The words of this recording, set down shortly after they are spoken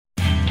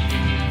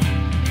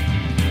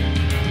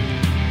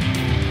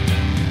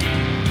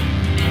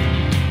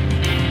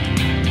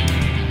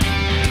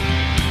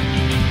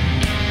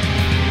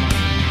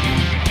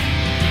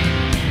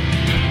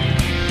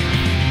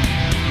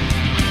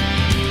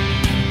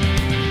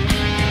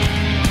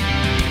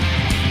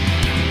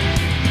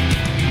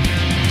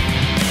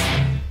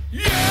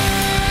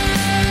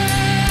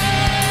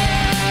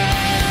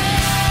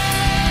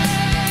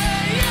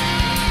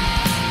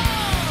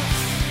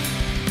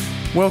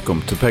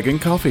Welcome to Pagan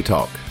Coffee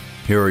Talk.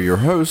 Here are your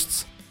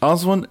hosts,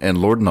 Oswin and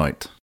Lord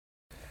Knight.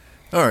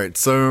 Alright,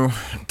 so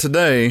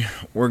today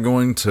we're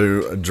going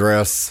to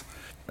address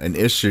an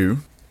issue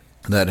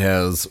that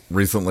has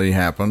recently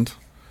happened,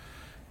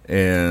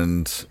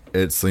 and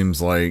it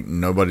seems like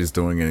nobody's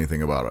doing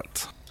anything about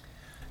it.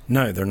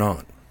 No, they're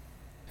not.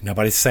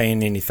 Nobody's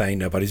saying anything.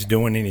 Nobody's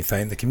doing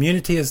anything. The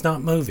community is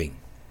not moving.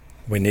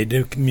 We need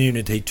the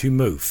community to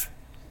move.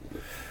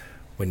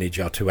 We need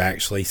y'all to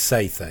actually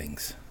say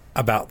things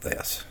about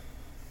this.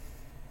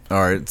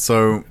 Alright,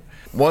 so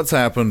what's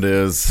happened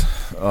is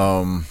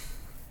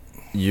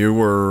you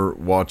were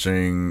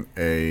watching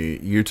a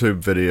YouTube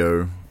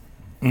video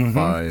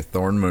by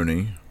Thorn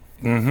Mooney.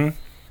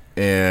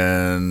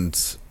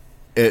 And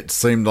it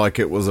seemed like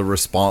it was a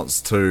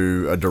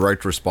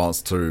direct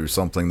response to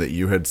something that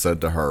you had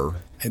said to her.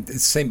 It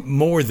seemed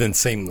more than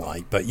seemed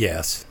like, but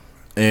yes.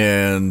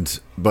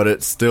 But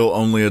it still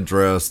only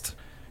addressed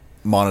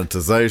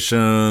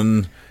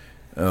monetization.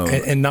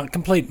 And not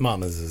complete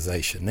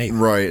monetization either.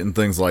 Right, and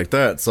things like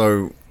that.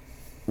 So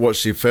what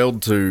she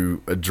failed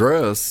to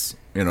address,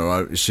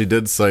 she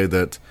did say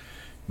that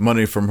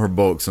money from her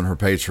books and her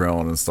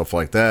Patreon and stuff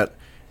like that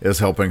is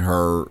helping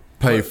her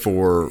pay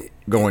for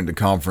going to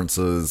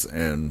conferences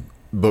and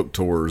book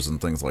tours and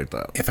things like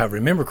that. If I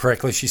remember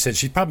correctly, she said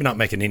she's probably not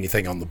making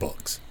anything on the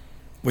books,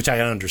 which I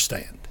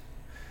understand.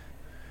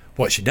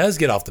 What she does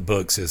get off the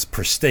books is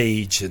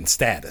prestige and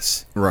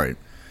status. Right.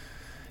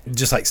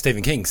 Just like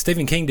Stephen King.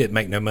 Stephen King didn't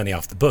make no money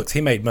off the books.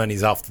 He made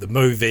money off the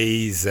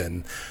movies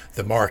and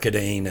the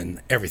marketing and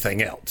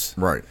everything else.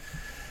 Right.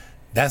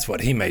 That's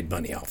what he made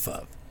money off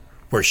of.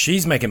 Where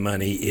she's making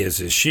money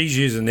is she's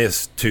using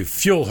this to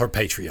fuel her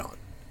Patreon,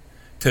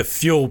 to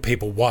fuel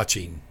people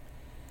watching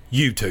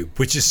YouTube,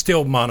 which is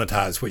still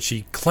monetized, which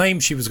she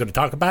claimed she was going to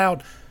talk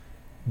about,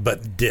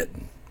 but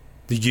didn't.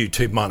 The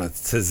YouTube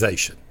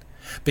monetization.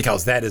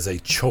 Because that is a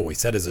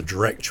choice. That is a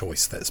direct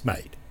choice that's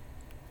made.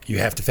 You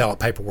have to fill out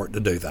paperwork to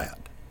do that.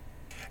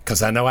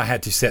 Because I know I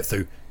had to sit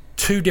through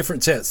 2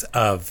 different sets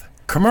of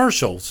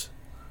commercials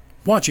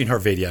watching her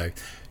video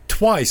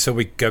twice so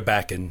we could go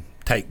back and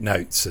take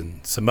notes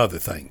and some other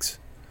things.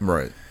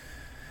 Right.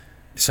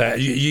 So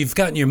you've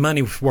gotten your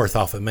money's worth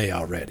off of me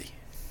already.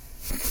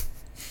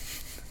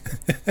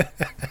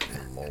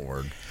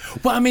 Lord.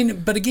 Well, I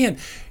mean, but again,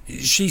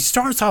 she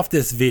starts off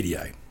this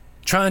video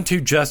trying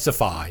to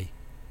justify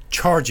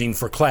charging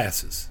for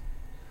classes.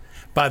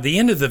 By the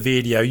end of the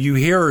video, you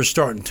hear her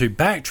starting to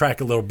backtrack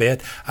a little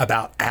bit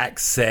about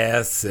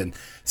access, and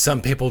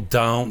some people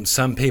don't,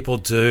 some people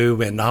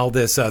do, and all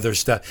this other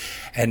stuff.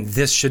 And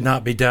this should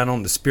not be done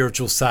on the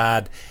spiritual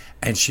side.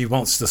 And she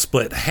wants to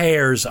split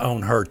hairs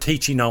on her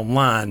teaching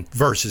online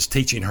versus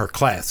teaching her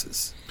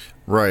classes.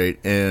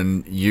 Right.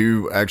 And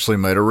you actually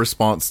made a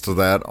response to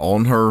that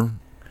on her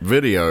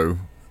video,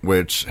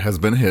 which has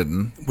been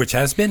hidden.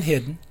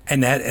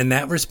 And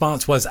that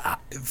response was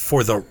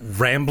for the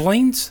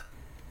ramblings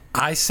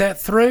I sat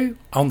through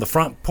on the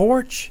front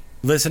porch,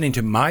 listening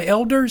to my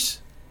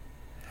elders.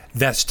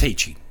 That's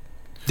teaching.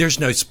 There's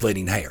no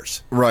splitting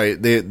hairs.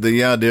 Right.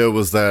 The idea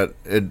was that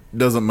it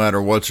doesn't matter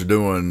what you're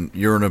doing.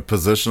 You're in a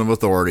position of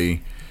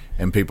authority,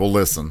 and people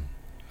listen.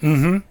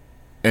 Mm-hmm.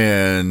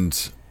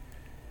 And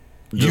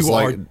just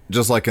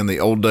like in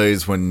the old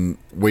days when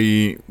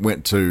we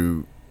went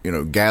to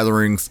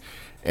gatherings,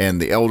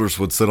 and the elders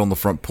would sit on the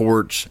front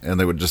porch, and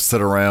they would just sit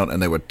around and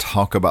they would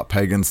talk about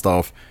pagan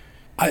stuff.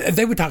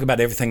 They would talk about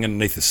everything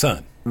underneath the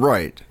sun.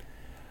 Right.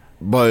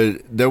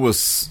 But there was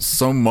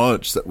so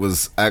much that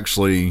was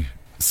actually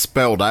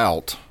spelled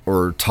out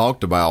or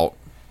talked about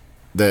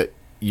that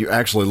you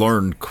actually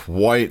learned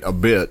quite a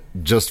bit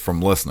just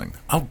from listening.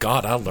 Oh,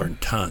 God, I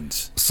learned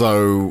tons.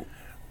 So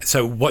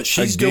what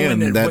she's again,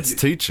 doing... that's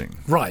teaching.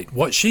 Right.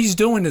 What she's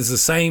doing is the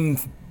same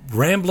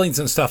ramblings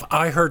and stuff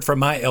I heard from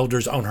my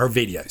elders on her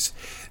videos.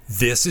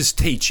 This is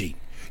teaching.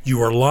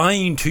 You are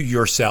lying to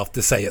yourself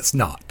to say it's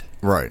not.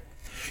 Right.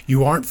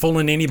 You aren't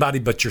fooling anybody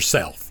but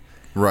yourself.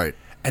 Right.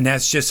 And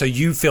that's just so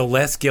you feel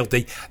less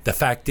guilty. The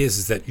fact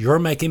is that you're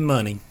making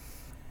money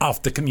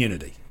off the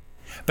community.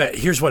 But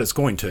here's what it's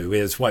going to,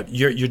 is what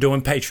you're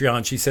doing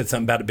Patreon. She said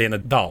something about it being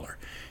 $1.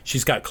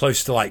 She's got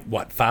close to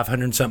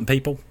 500 something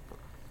people?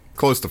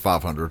 Close to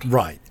 500.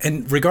 Right.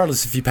 And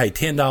regardless if you pay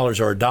 $10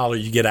 or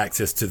 $1, you get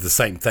access to the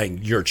same thing,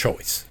 your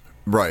choice.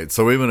 Right.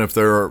 So even if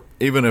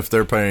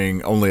they're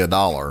paying only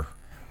 $1,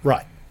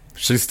 right,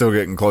 she's still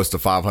getting close to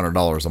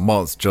 $500 a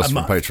month just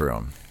from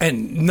Patreon.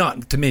 And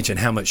not to mention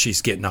how much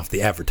she's getting off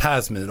the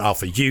advertisement and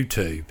off of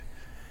YouTube.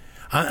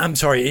 I'm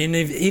sorry, and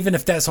even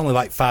if that's only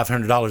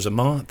 $500 a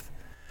month,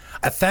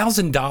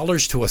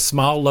 $1,000 to a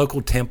small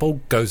local temple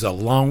goes a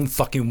long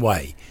fucking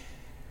way.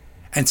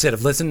 Instead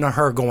of listening to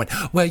her going,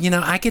 well,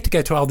 I get to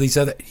go to all these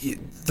other...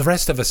 The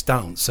rest of us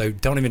don't, so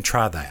don't even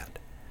try that.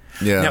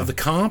 Yeah. Now, the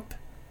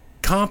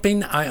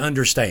comping, I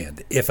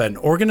understand. If an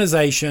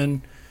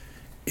organization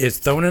is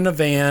throwing an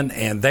event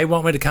and they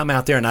want me to come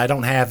out there and I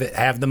don't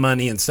have the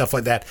money and stuff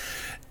like that,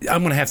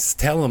 I'm going to have to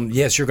tell them,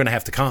 yes, you're going to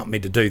have to comp me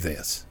to do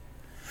this.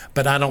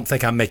 But I don't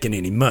think I'm making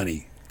any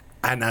money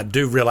And I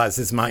do realize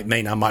this might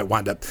mean I might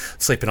wind up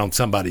sleeping on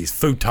somebody's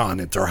futon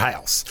at their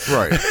house.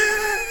 Right.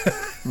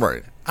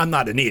 Right. I'm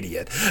not an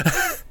idiot.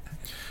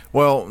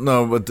 Well,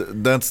 no,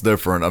 but that's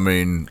different. I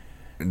mean,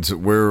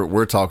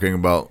 we're talking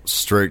about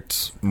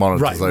strict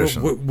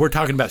monetization. Right. We're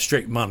talking about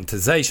strict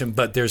monetization,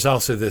 but there's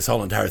also this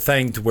whole entire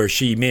thing to where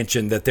she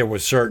mentioned that there were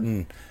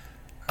certain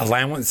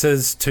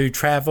allowances to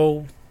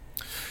travel.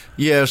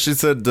 Yeah, she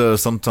said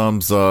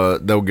sometimes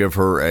they'll give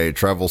her a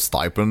travel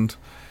stipend,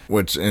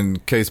 which, in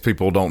case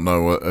people don't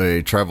know,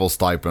 a travel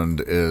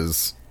stipend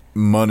is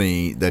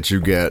money that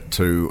you get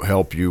to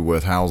help you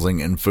with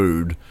housing and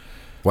food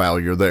while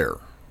you're there.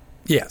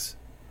 Yes.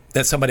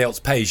 That somebody else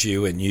pays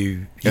you and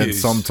you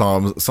use.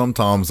 And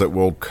sometimes it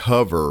will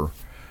cover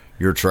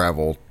your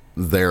travel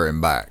there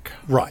and back.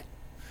 Right.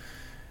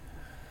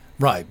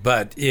 Right.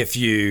 But if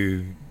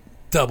you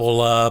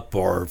double up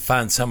or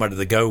find somebody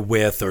to go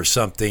with or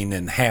something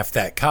and half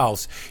that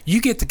cost, you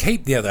get to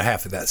keep the other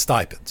half of that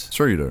stipend.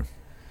 Sure you do.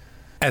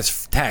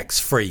 As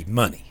tax-free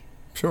money.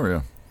 Sure,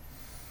 yeah.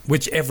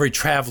 Which every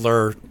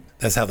traveler,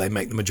 that's how they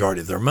make the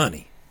majority of their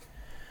money.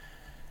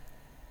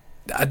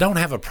 I don't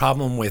have a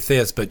problem with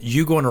this, but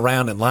you going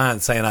around in line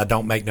saying I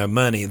don't make no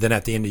money, and then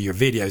at the end of your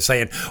video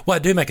saying, well, I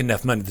do make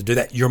enough money to do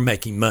that, you're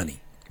making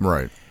money.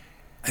 Right.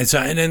 And so,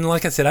 and then,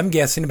 like I said, I'm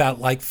guessing about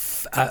like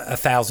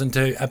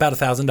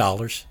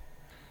 $1,000.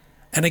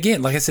 And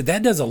again, like I said,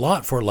 that does a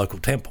lot for a local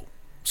temple.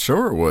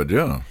 Sure it would,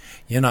 yeah.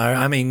 You know,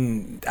 I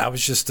mean, I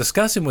was just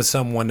discussing with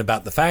someone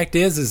about the fact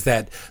is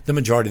that the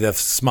majority of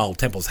small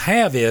temples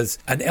have is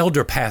an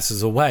elder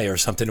passes away or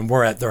something and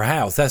we're at their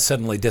house. That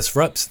suddenly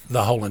disrupts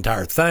the whole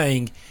entire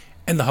thing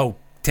and the whole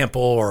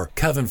temple or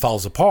coven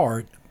falls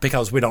apart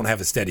because we don't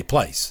have a steady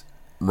place.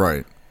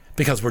 Right.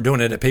 Because we're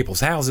doing it at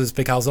people's houses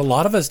because a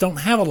lot of us don't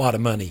have a lot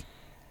of money.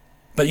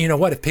 But you know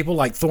what? If people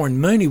like Thorn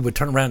Mooney would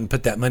turn around and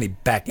put that money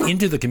back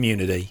into the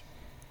community.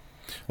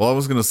 Well, I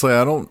was going to say,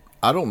 I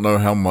don't know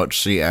how much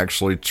she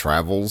actually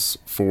travels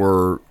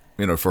for,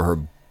 for her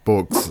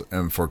books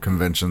and for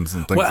conventions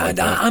and things like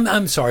that.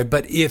 I'm sorry,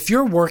 but if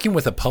you're working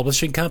with a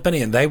publishing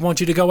company and they want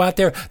you to go out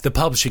there, the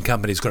publishing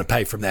company is going to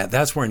pay from that.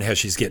 That's where in hell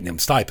she's getting them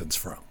stipends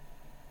from.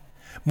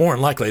 More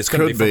than likely, it's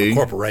going to be from a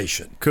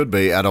corporation. Could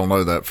be. I don't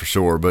know that for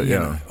sure, but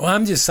yeah. Well,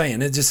 I'm just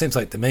saying, it just seems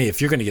like to me, if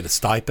you're going to get a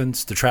stipend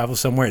to travel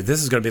somewhere,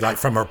 this is going to be like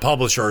from her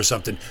publisher or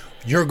something.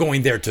 You're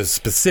going there to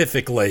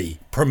specifically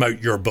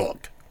promote your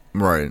book.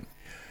 Right.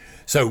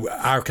 So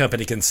our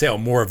company can sell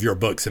more of your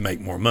books and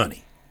make more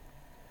money.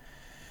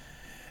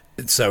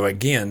 So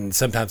again,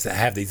 sometimes to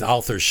have these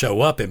authors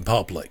show up in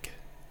public,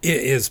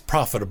 it is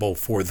profitable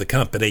for the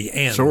company.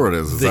 And sure it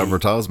is. It's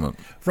advertisement.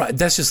 Right.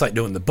 That's just like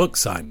doing the book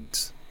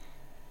signings.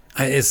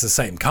 It's the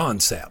same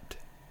concept.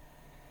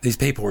 These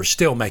people are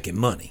still making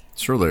money.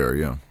 Sure they are,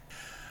 yeah.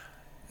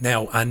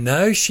 Now, I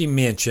know she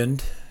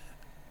mentioned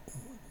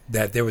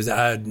that there was...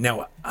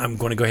 now, I'm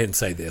going to go ahead and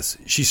say this.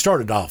 She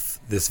started off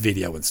this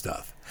video and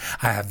stuff.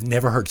 I have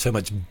never heard so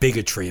much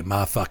bigotry in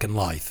my fucking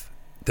life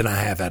than I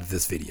have out of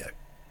this video.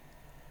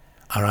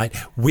 All right?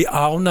 We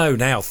all know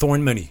now,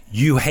 Thorn Mooney,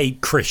 you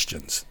hate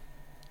Christians.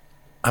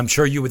 I'm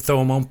sure you would throw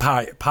them on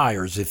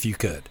pyres if you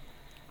could.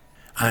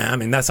 I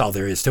mean, that's all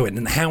there is to it.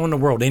 And how in the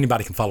world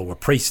anybody can follow a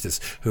priestess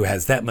who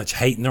has that much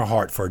hate in their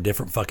heart for a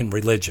different fucking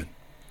religion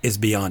is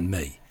beyond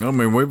me. I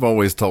mean, we've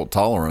always taught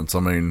tolerance. I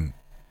mean,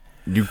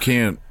 you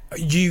can't...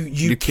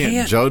 You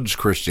can't judge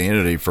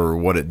Christianity for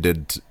what it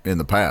did in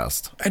the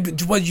past.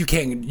 Well, you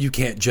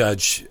can't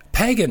judge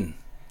pagan.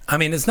 I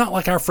mean, it's not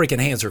like our freaking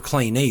hands are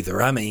clean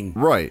either. I mean,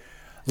 right?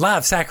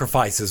 Live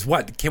sacrifices.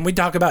 What can we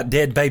talk about?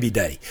 Dead baby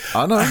day.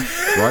 I know,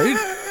 right?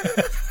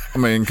 I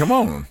mean, come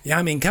on. Yeah,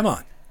 I mean, come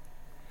on.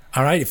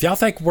 All right, if y'all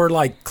think we're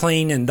like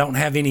clean and don't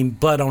have any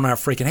blood on our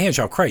freaking hands,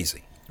 y'all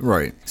crazy.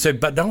 Right. So,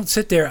 but don't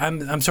sit there.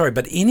 I'm sorry,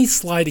 but any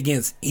slight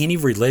against any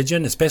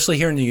religion, especially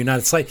here in the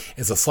United States,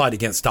 is a slight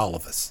against all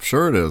of us.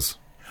 Sure it is.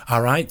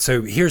 All right.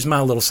 So here's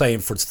my little saying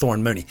for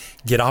Thorn Mooney: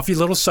 get off your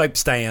little soap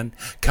stand,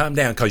 calm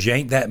down, because you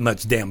ain't that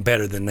much damn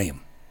better than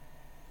them,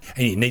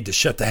 and you need to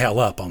shut the hell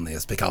up on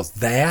this because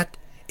that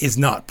is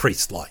not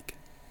priest-like.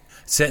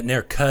 Sitting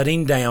there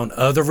cutting down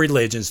other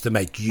religions to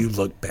make you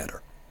look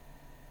better.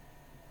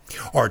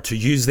 Or to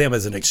use them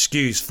as an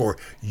excuse for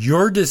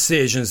your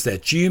decisions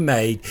that you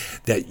made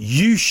that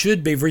you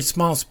should be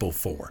responsible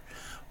for.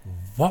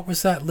 What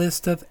was that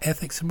list of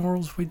ethics and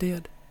morals we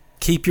did?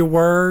 Keep your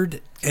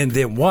word, and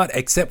then what?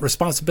 Accept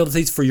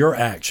responsibilities for your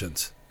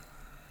actions.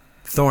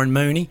 Thorn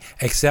Mooney,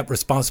 accept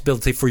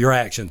responsibility for your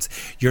actions.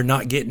 You're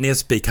not getting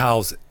this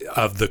because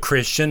of the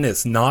Christian.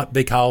 It's not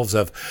because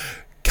of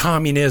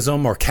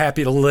communism or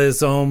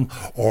capitalism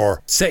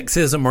or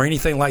sexism or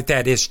anything like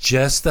that. It's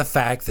just the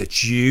fact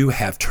that you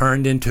have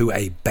turned into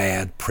a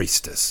bad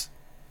priestess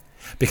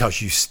because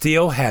you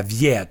still have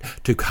yet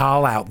to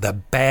call out the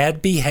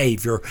bad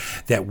behavior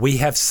that we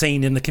have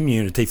seen in the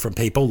community from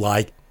people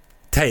like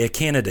Taya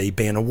Kennedy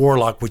being a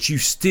warlock, which you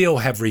still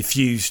have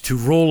refused to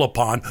rule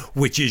upon,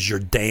 which is your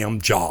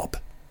damn job.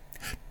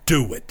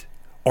 Do it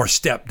or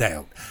step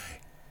down.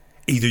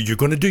 Either you're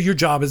going to do your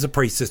job as a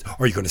priestess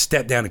or you're going to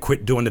step down and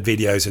quit doing the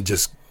videos and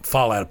just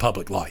fall out of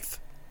public life.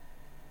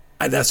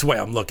 That's the way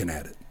I'm looking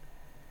at it.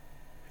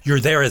 You're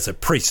there as a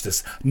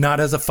priestess, not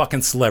as a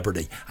fucking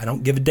celebrity. I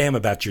don't give a damn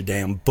about your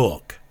damn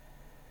book.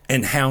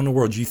 And how in the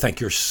world do you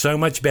think you're so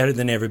much better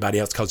than everybody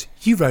else because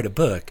you wrote a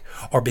book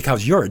or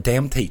because you're a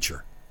damn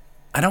teacher?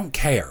 I don't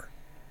care.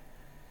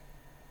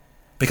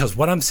 Because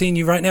what I'm seeing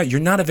you right now, you're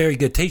not a very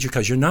good teacher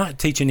because you're not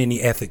teaching any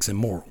ethics and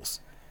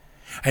morals.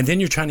 And then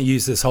you're trying to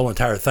use this whole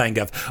entire thing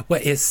of, well,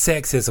 it's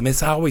sexism.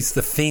 It's always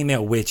the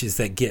female witches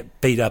that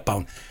get beat up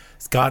on.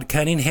 Scott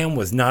Cunningham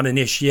was not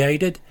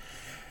initiated.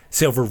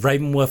 Silver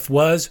Ravenwolf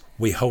was.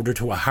 We hold her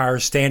to a higher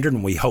standard,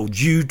 and we hold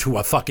you to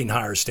a fucking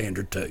higher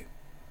standard too.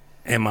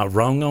 Am I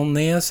wrong on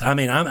this? I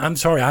mean, I'm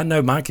sorry. I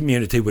know my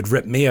community would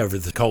rip me over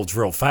the coals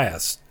real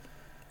fast.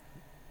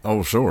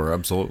 Oh, sure.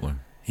 Absolutely.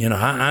 You know,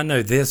 I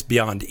know this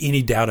beyond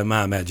any doubt in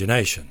my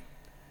imagination.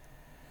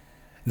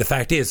 The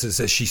fact is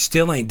that she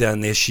still ain't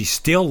done this. She's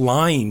still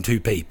lying to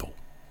people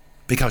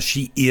because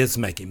she is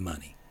making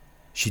money.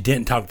 She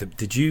didn't talk to...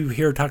 Did you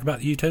hear her talk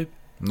about YouTube?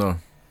 No.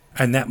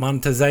 And that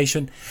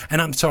monetization?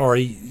 And I'm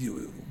sorry,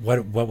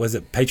 what was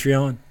it,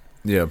 Patreon?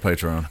 Yeah,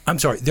 Patreon. I'm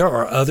sorry, there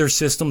are other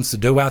systems to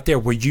do out there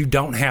where you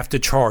don't have to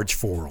charge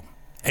for them,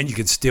 and you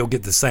can still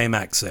get the same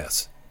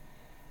access.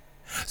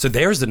 So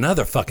there's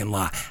another fucking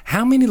lie.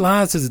 How many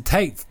lies does it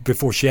take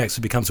before she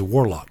actually becomes a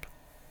warlock?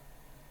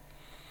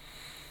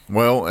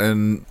 Well,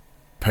 and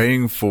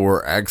paying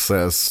for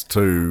access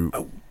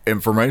to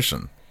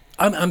information.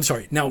 I'm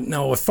sorry.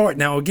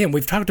 Now again,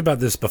 we've talked about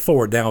this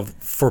before. Now,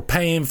 for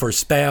paying for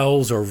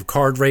spells or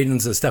card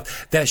readings and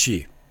stuff, that's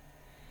you.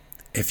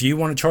 If you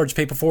want to charge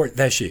people for it,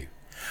 that's you.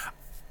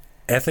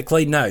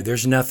 Ethically, no.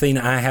 There's nothing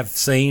I have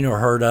seen or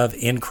heard of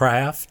in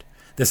craft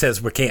that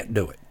says we can't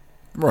do it.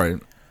 Right.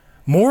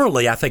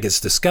 Morally, I think it's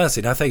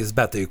disgusting. I think it's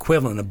about the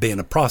equivalent of being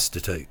a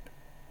prostitute,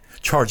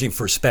 charging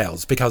for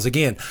spells. Because,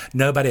 again,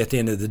 nobody at the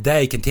end of the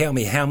day can tell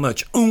me how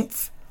much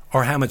oomph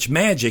or how much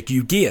magic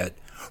you get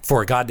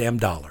for a goddamn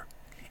dollar.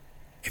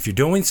 If you're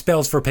doing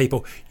spells for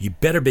people, you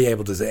better be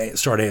able to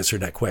start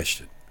answering that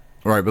question.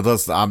 Right,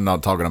 but I'm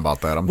not talking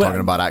about that. I'm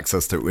talking about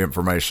access to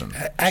information.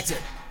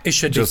 It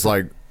should just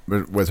like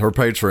with her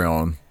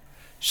Patreon,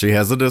 she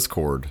has a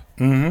Discord.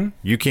 Mm-hmm.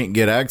 You can't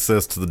get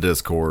access to the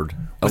Discord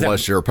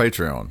unless you're a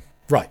Patreon.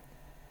 Right.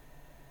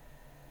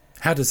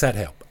 How does that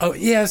help? Oh,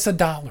 yeah, it's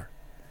 $1.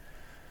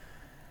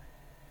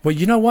 Well,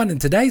 you know what? In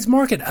today's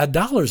market,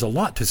 $1 is a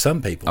lot to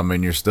some people. I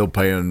mean, you're still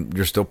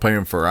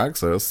paying for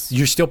access.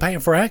 You're still paying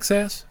for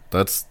access.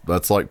 That's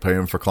like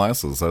paying for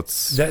classes.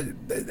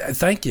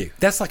 Thank you.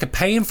 That's like a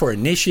paying for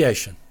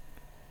initiation.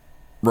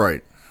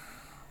 Right.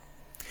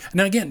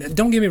 Now, again,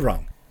 don't get me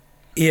wrong.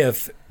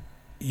 If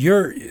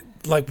you're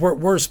like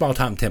we're a small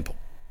time temple.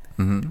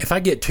 Mm-hmm. If I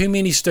get too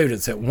many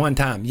students at one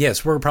time,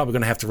 yes, we're probably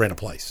going to have to rent a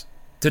place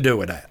to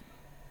do it at.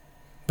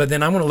 But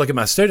then I'm going to look at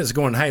my students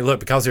going, hey, look,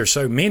 because there's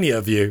so many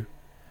of you,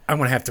 I'm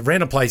going to have to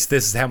rent a place.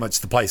 This is how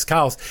much the place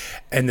costs,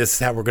 and this is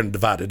how we're going to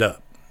divide it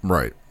up.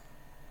 Right.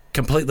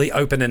 Completely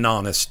open and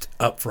honest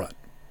up front.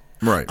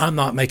 Right. I'm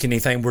not making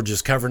anything. We're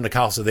just covering the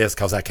cost of this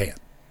because I can.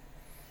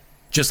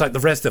 Just like the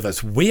rest of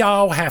us. We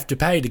all have to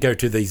pay to go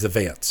to these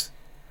events.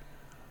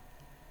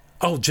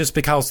 Oh, just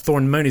because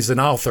Thorn Mooney's an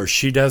author,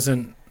 she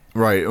doesn't...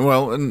 Right.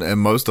 Well,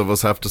 and most of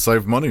us have to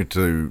save money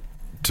to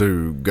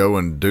go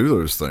and do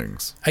those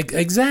things.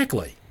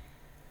 Exactly.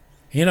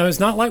 You know, it's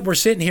not like we're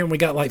sitting here and we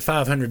got like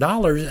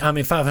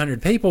 $500.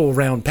 500 people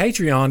around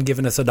Patreon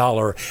giving us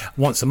 $1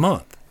 once a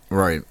month.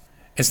 Right.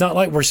 It's not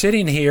like we're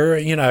sitting here,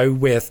 you know,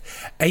 with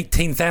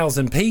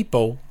 18,000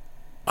 people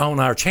on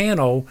our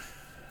channel,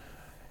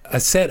 a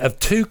set of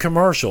 2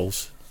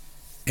 commercials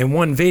in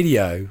one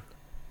video,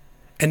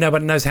 and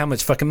nobody knows how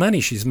much fucking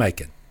money she's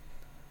making.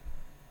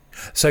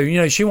 So, you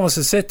know, she wants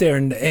to sit there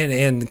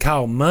and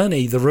call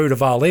money the root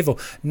of all evil.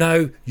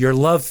 No, your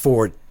love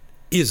for it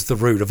is the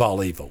root of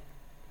all evil.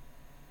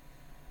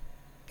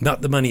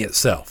 Not the money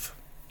itself.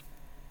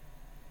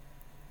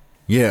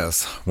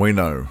 Yes, we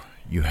know.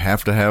 You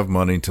have to have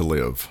money to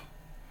live.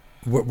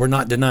 We're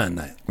not denying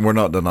that. We're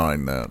not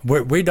denying that.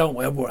 We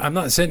don't. I'm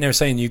not sitting there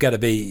saying you got to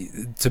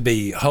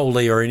be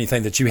holy or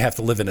anything, that you have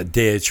to live in a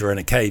ditch or in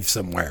a cave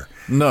somewhere.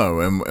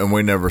 No, and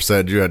we never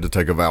said you had to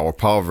take a vow of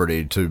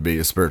poverty to be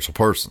a spiritual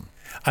person.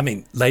 I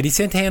mean, Lady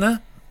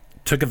Santana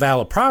took a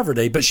vow of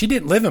poverty, but she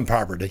didn't live in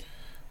poverty.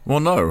 Well,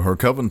 no, her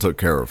coven took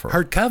care of her.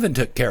 Her coven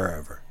took care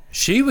of her.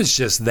 She was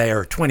just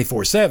there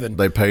 24/7.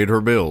 They paid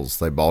her bills.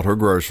 They bought her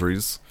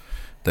groceries.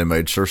 They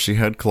made sure she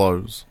had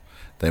clothes.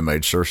 They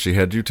made sure she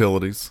had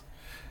utilities.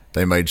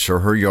 They made sure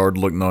her yard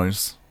looked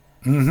nice.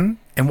 Mm-hmm.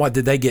 And what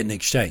did they get in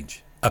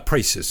exchange? A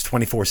priestess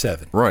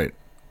 24/7. Right.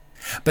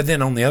 But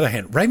then on the other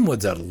hand,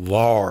 Ravenwood's a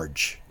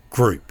large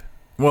group.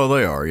 Well,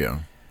 they are, yeah.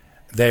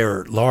 They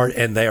are large,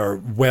 and they are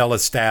well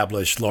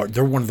established.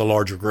 They're one of the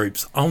larger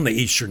groups on the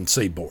eastern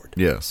seaboard.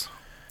 Yes.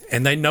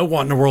 And they know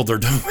what in the world they're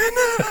doing.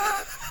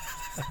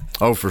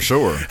 Oh, for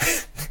sure.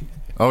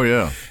 Oh,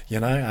 yeah. You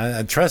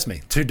know, trust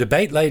me, to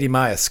debate Lady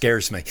Maya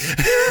scares me.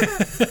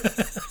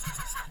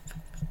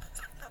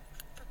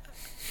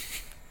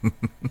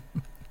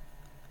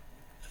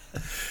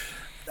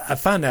 I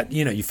find that,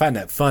 you find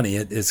that funny.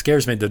 It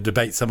scares me to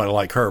debate somebody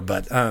like her,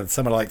 but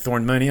somebody like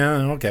Thorn Mooney,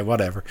 okay,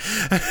 whatever.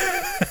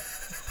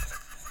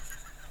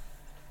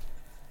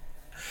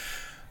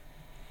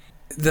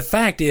 The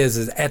fact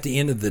is at the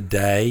end of the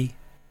day,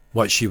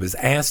 what she was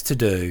asked to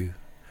do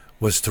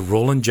was to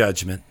rule in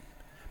judgment,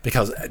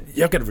 because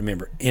you've got to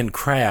remember, in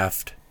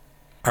craft,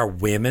 our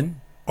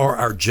women are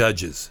our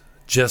judges,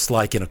 just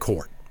like in a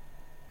court.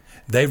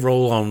 They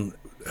rule on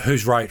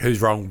who's right,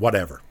 who's wrong,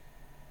 whatever.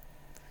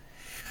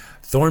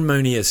 Thorn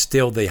Mooney is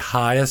still the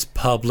highest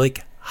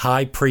public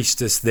high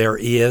priestess there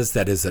is,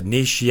 that is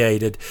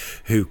initiated,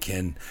 who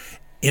can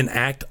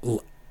enact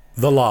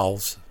the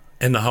laws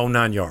and the whole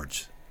 9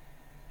 yards.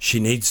 She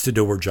needs to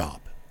do her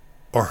job,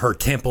 or her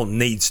temple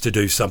needs to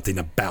do something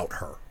about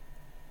her.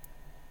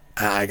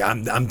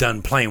 I'm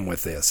done playing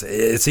with this.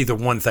 It's either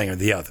one thing or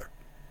the other.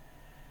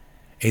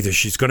 Either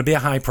she's going to be a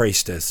high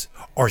priestess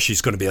or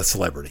she's going to be a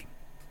celebrity.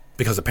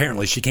 Because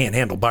apparently she can't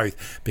handle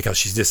both, because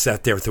she's just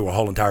sat there through a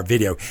whole entire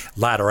video,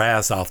 lied her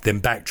ass off, then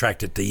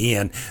backtracked at the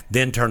end,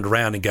 then turned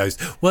around and goes,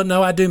 well,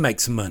 no, I do make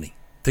some money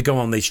to go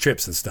on these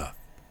trips and stuff.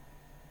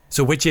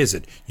 So which is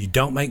it? You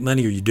don't make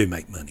money or you do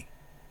make money?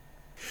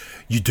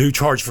 You do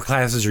charge for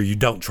classes or you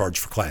don't charge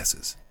for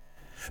classes?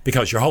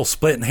 Because your whole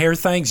splitting hair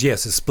things,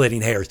 yes, it's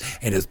splitting hairs,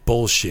 and it's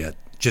bullshit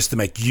just to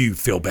make you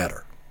feel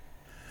better.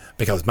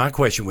 Because my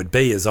question would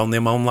be is, on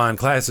them online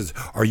classes,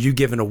 are you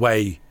giving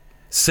away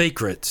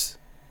secrets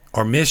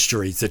or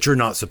mysteries that you're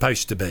not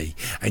supposed to be,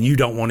 and you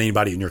don't want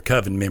anybody in your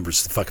coven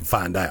members to fucking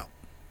find out?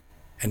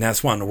 And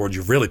that's why, in the world,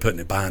 you're really putting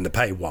it behind the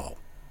paywall.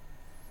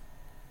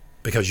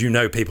 Because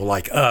people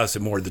like us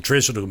and more of the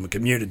traditional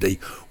community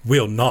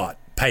will not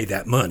pay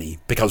that money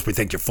because we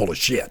think you're full of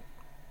shit.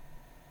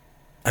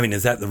 I mean,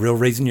 is that the real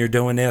reason you're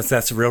doing this?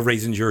 That's the real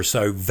reason you're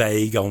so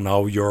vague on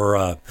all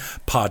your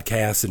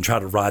podcasts and try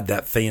to ride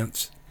that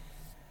fence?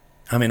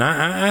 I mean,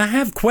 I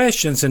have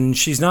questions, and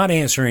she's not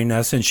answering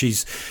us, and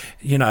she's,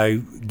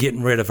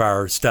 getting rid of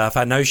our stuff.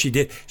 I know she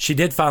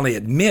did finally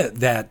admit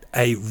that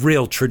a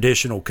real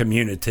traditional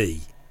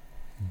community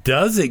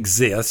does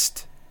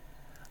exist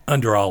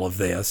under all of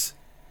this.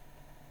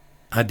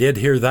 I did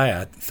hear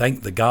that.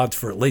 Thank the gods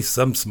for at least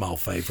some small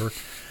favor.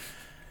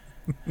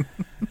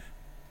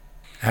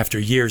 After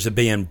years of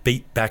being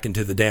beat back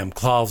into the damn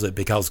closet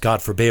because,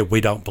 God forbid,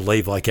 we don't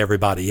believe like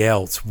everybody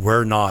else,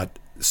 we're not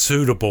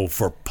suitable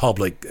for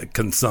public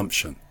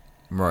consumption.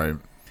 Right.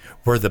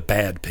 We're the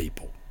bad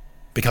people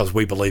because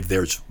we believe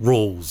there's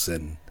rules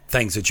and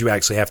things that you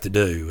actually have to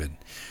do, and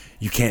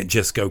you can't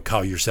just go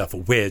call yourself a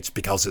witch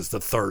because it's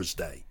the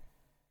Thursday.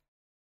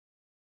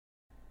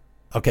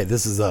 Okay,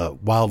 this is a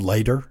while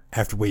later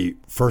after we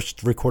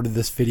first recorded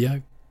this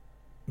video,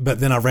 but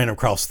then I ran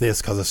across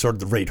this because I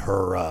started to read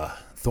her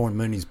Thorn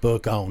Mooney's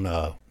book on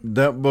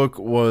that book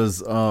was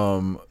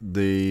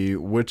The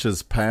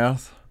Witch's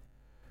Path,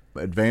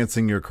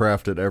 Advancing Your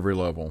Craft at Every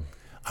Level.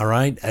 All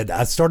right. And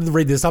I started to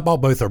read this. I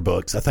bought both her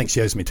books. I think she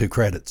owes me 2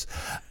 credits.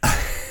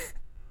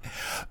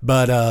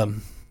 But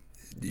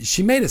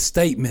she made a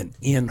statement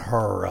in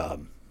her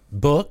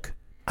book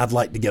I'd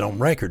like to get on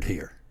record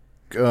here.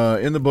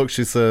 In the book,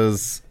 she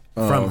says...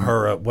 from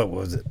her, what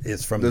was it?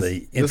 It's from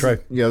the intro?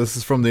 This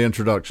is from the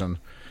introduction.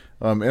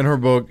 In her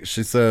book,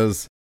 she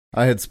says,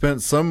 I had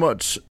spent so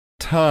much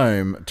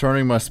time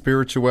turning my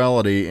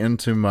spirituality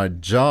into my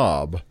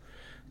job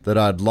that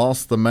I'd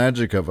lost the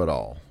magic of it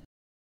all.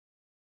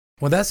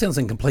 Well, that sounds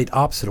in complete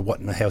opposite of what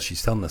in the hell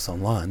she's telling us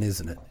online,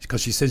 isn't it?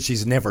 Because she said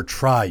she's never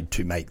tried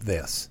to make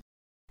this,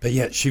 but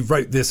yet she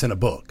wrote this in a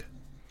book.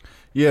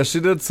 Yeah, she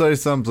did say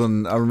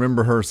something. I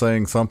remember her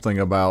saying something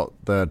about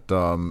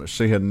that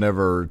she had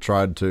never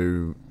tried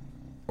to,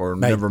 or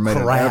never made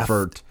an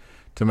effort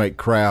to make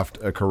craft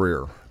a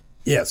career.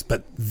 Yes,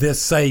 but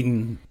this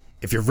Satan,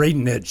 if you're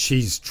reading it,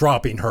 she's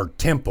dropping her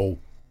temple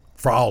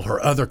for all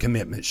her other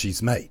commitments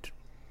she's made.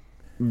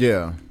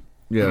 Yeah.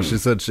 Yeah, she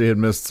said she had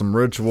missed some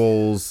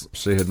rituals.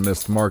 She had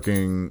missed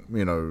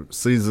marking,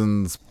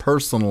 seasons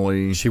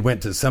personally. She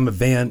went to some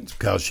event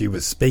because she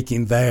was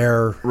speaking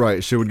there.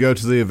 Right. She would go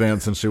to the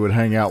events and she would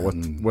hang out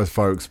with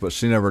folks, but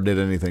she never did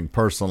anything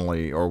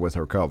personally or with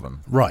her coven.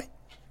 Right.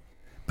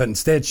 But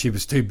instead, she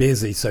was too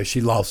busy, so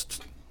she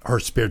lost her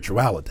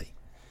spirituality.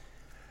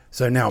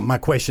 So now my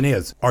question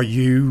is, are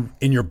you,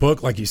 in your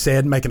book, like you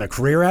said, making a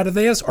career out of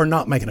this or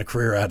not making a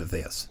career out of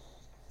this?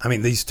 I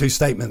mean, these two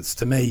statements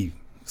to me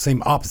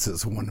seem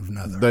opposites of one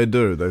another. They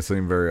do. They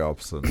seem very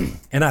opposite.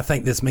 And I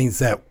think this means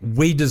that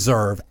we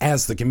deserve,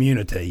 as the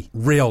community,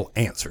 real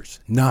answers,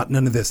 not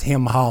none of this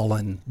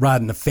hem-hawing,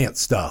 riding the fence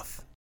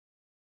stuff.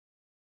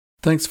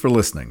 Thanks for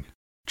listening.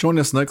 Join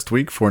us next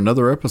week for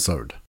another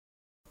episode.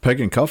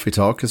 Pagan Coffee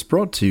Talk is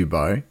brought to you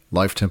by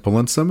Life Temple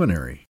and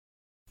Seminary.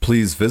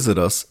 Please visit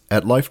us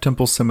at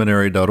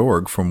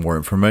lifetempleseminary.org for more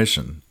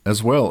information,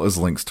 as well as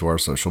links to our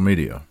social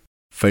media: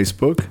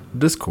 Facebook,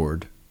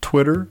 Discord,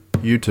 Twitter,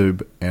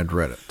 YouTube, and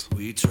Reddit.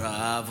 We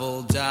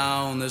travel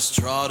down this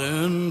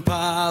trodden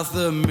path,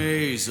 a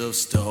maze of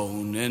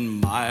stone and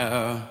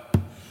mire.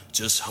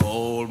 Just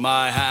hold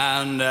my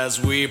hand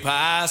as we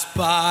pass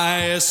by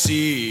a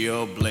sea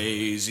of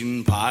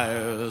blazing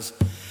pyres.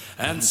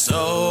 And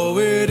so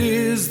it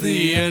is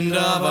the end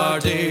of our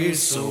days,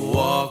 so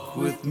walk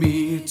with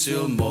me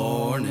till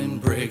morning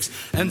breaks.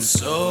 And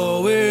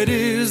so it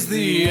is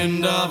the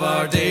end of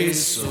our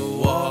days, so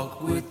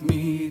walk with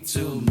me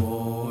till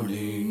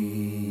morning